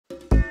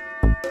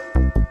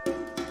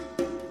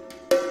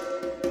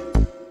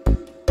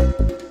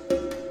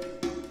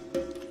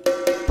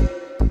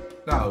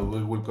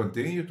will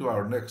continue to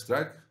our next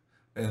track,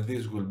 and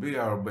this will be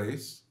our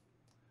bass,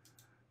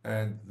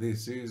 and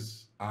this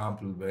is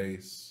Ample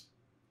Bass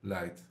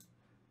Light.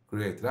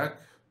 Create track.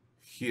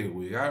 Here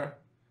we are.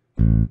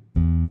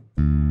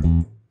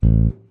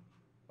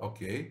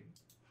 Okay.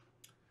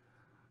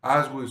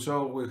 As we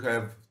saw, we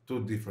have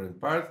two different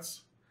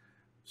parts.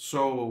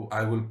 So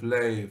I will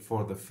play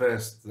for the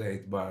first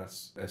 8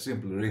 bars a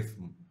simple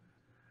rhythm,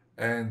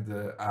 and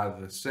at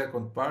the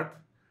second part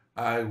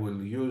I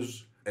will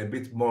use a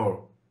bit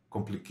more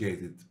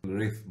complicated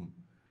rhythm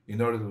in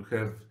order to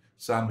have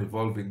some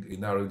evolving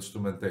in our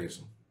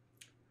instrumentation.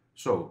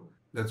 So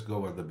let's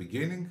go at the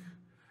beginning.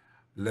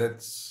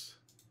 Let's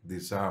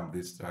disarm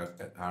this track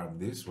and arm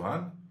this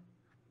one,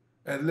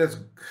 and let's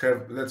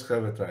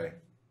have a try.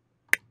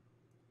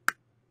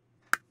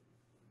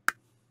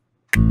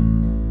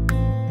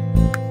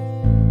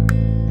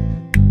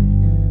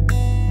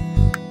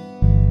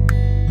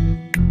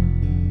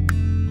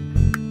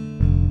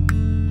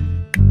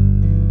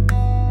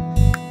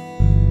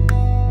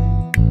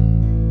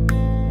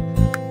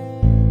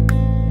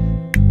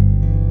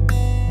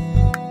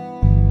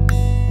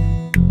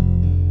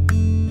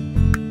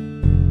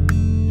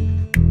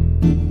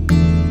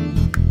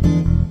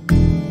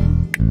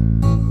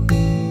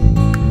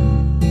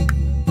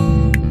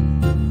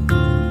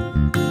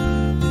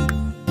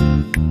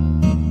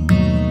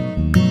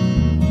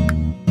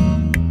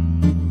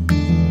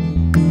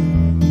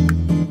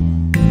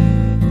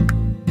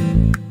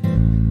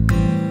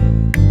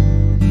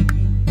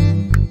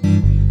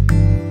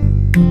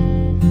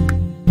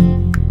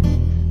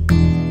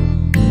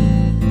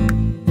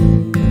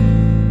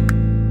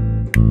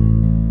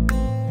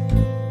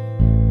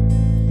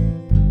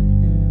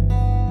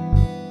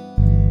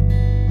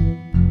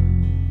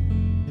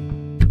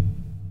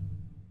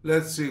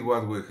 Let's see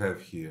what we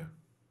have here.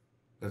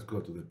 Let's go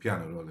to the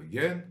piano roll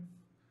again.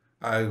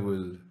 I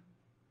will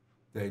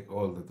take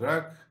all the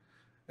track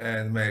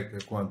and make a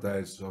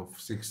quantize of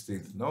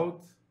 16th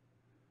note.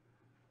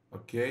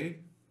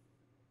 Okay.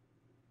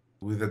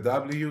 With the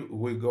W,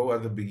 we go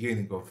at the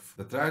beginning of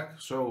the track,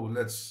 so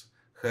let's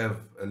have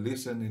a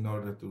listen in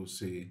order to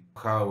see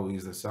how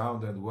is the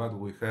sound and what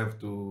we have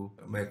to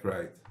make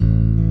right.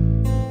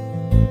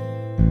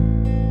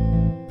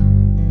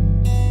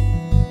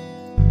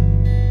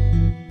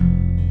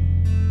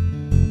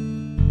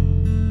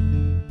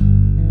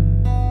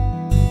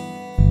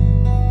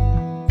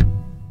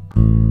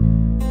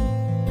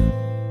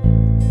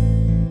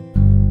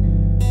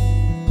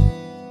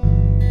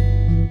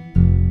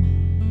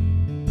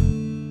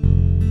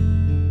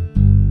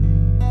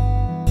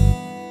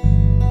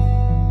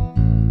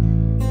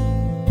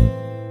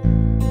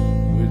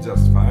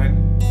 Just fine.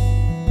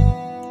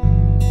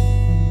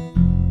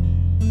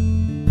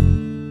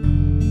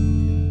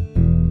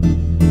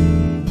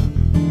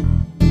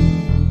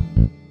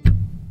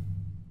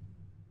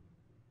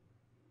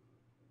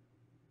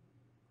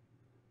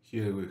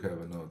 Here we have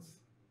a note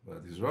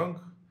that is wrong,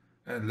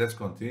 and let's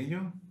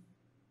continue.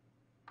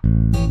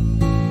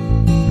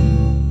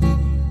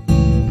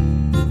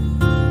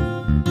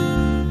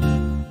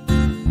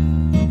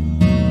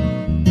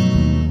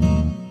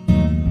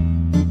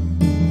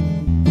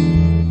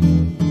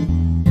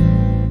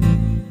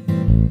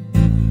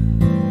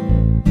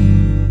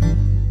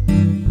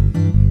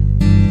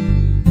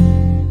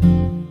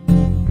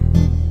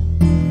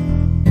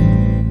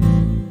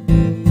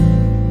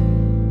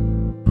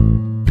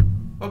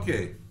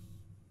 Okay,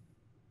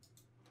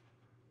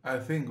 I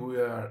think we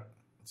are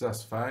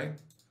just fine.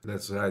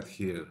 Let's write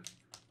here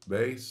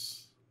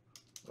bass,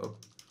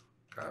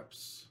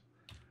 caps,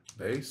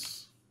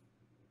 bass,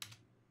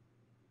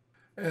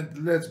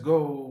 and let's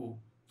go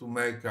to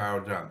make our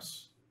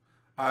drums.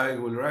 I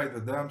will write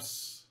the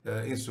drums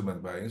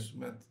instrument by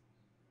instrument.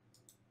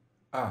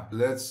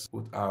 Let's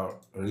put our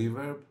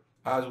reverb.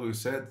 As we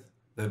said,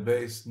 the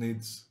bass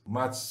needs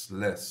much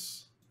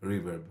less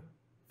reverb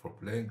for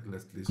playing.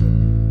 Let's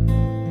listen.